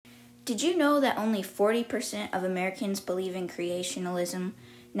Did you know that only 40% of Americans believe in creationism?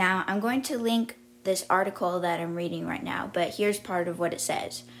 Now, I'm going to link this article that I'm reading right now, but here's part of what it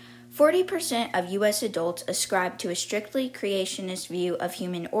says. 40% of U.S. adults ascribe to a strictly creationist view of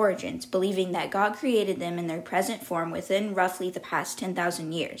human origins, believing that God created them in their present form within roughly the past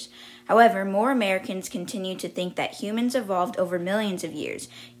 10,000 years. However, more Americans continue to think that humans evolved over millions of years,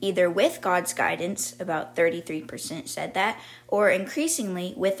 either with God's guidance, about 33% said that, or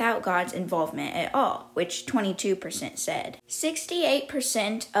increasingly without God's involvement at all, which 22% said.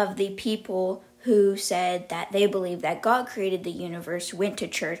 68% of the people who said that they believe that God created the universe went to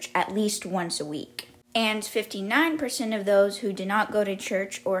church at least once a week. And 59% of those who did not go to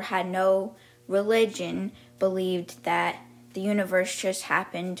church or had no religion believed that the universe just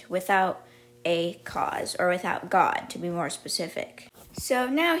happened without a cause, or without God, to be more specific. So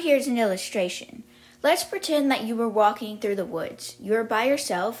now here's an illustration. Let's pretend that you were walking through the woods. You were by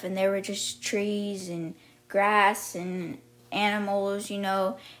yourself and there were just trees and grass and animals,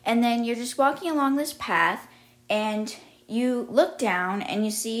 and then you're just walking along this path and you look down and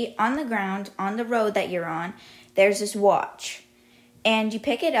you see on the ground, on the road that you're on, there's this watch. And you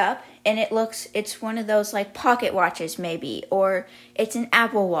pick it up and it's one of those like pocket watches maybe, or it's an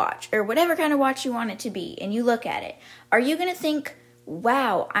Apple Watch or whatever kind of watch you want it to be, and you look at it. Are you going to think,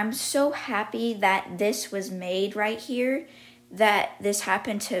 wow, I'm so happy that this was made right here, that this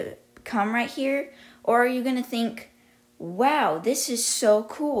happened to come right here? Or are you going to think, wow, this is so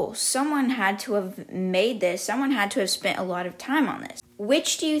cool. Someone had to have made this. Someone had to have spent a lot of time on this.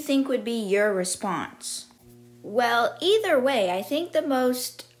 Which do you think would be your response? Well, either way, I think the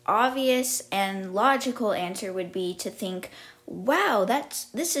most obvious and logical answer would be to think, wow,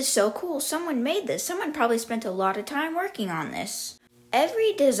 this is so cool. Someone made this. Someone probably spent a lot of time working on this.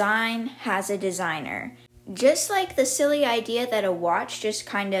 Every design has a designer. Just like the silly idea that a watch just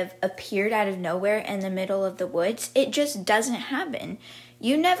kind of appeared out of nowhere in the middle of the woods, it just doesn't happen.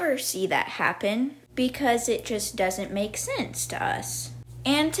 You never see that happen because it just doesn't make sense to us.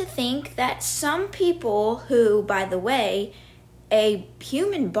 And to think that some people who, by the way, a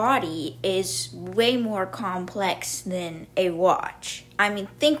human body is way more complex than a watch. I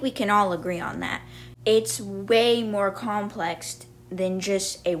think we can all agree on that. It's way more complex than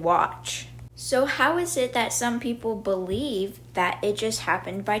just a watch. So how is it that some people believe that it just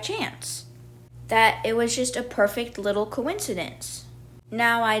happened by chance? That it was just a perfect little coincidence?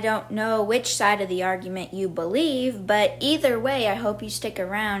 Now, I don't know which side of the argument you believe, but either way, I hope you stick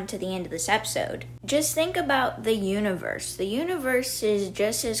around to the end of this episode. Just think about the universe. The universe is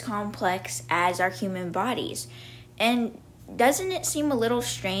just as complex as our human bodies. And doesn't it seem a little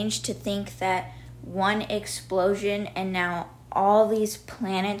strange to think that one explosion and now all these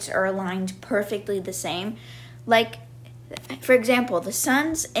planets are aligned perfectly the same? Like, for example, the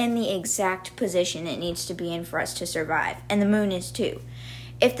sun's in the exact position it needs to be in for us to survive, and the moon is too.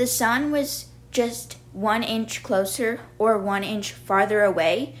 If the sun was just 1 inch closer or 1 inch farther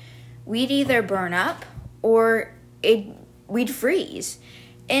away, we'd either burn up or we'd freeze.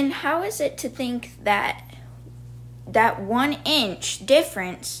 And how is it to think that 1 inch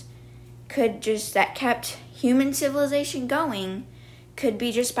difference that kept human civilization going could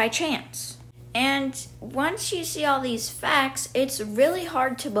be just by chance? And once you see all these facts, it's really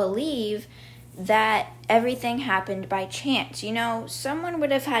hard to believe that everything happened by chance. Someone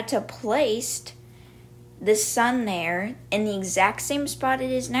would have had to place the sun there in the exact same spot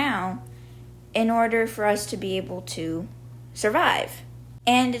it is now in order for us to be able to survive.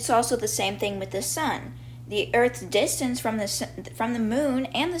 And it's also the same thing with the sun. The Earth's distance from the moon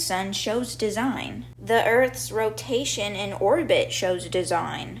and the sun shows design. The Earth's rotation and orbit shows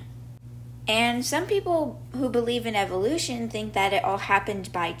design. And some people who believe in evolution think that it all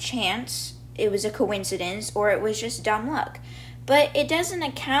happened by chance, it was a coincidence, or it was just dumb luck. But it doesn't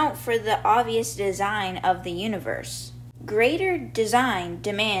account for the obvious design of the universe. Greater design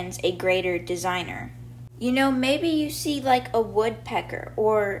demands a greater designer. Maybe you see like a woodpecker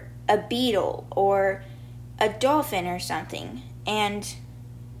or a beetle or a dolphin or something, and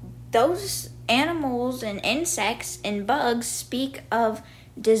those animals and insects and bugs speak of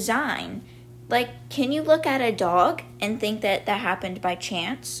design. Like, can you look at a dog and think that happened by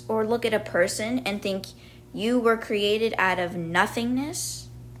chance? Or look at a person and think you were created out of nothingness?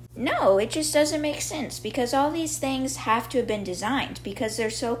 No, it just doesn't make sense, because all these things have to have been designed. Because they're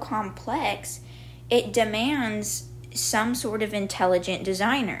so complex, it demands some sort of intelligent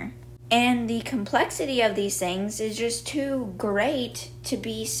designer. And the complexity of these things is just too great to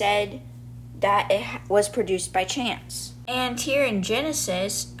be said that it was produced by chance. And here in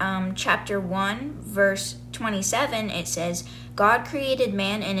Genesis, chapter 1, verse 27, it says, God created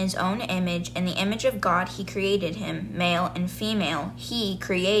man in his own image. In the image of God, he created him. Male and female, he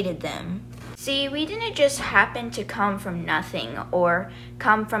created them. See, we didn't just happen to come from nothing or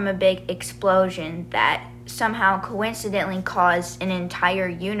come from a big explosion that somehow coincidentally caused an entire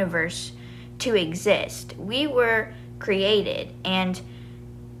universe to exist. We were created, and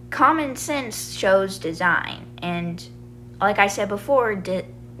common sense shows design. And like I said before,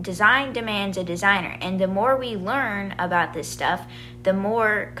 design demands a designer. And the more we learn about this stuff, the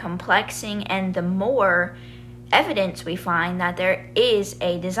more complexing and the more evidence we find that there is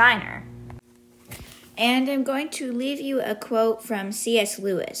a designer. And I'm going to leave you a quote from C.S.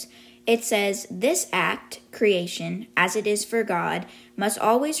 Lewis. It says, "This act, creation, as it is for God, must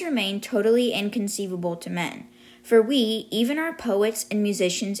always remain totally inconceivable to men. For we, even our poets and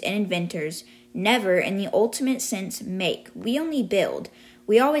musicians and inventors, never in the ultimate sense make. We only build.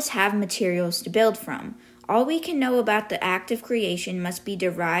 We always have materials to build from. All we can know about the act of creation must be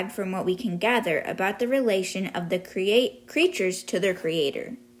derived from what we can gather about the relation of the creatures to their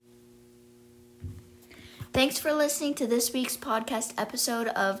creator." Thanks for listening to this week's podcast episode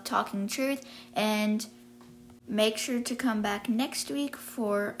of Talking Truth, and make sure to come back next week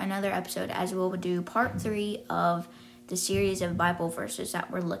for another episode as we'll do part 3 of the series of Bible verses that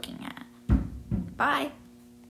we're looking at. Bye!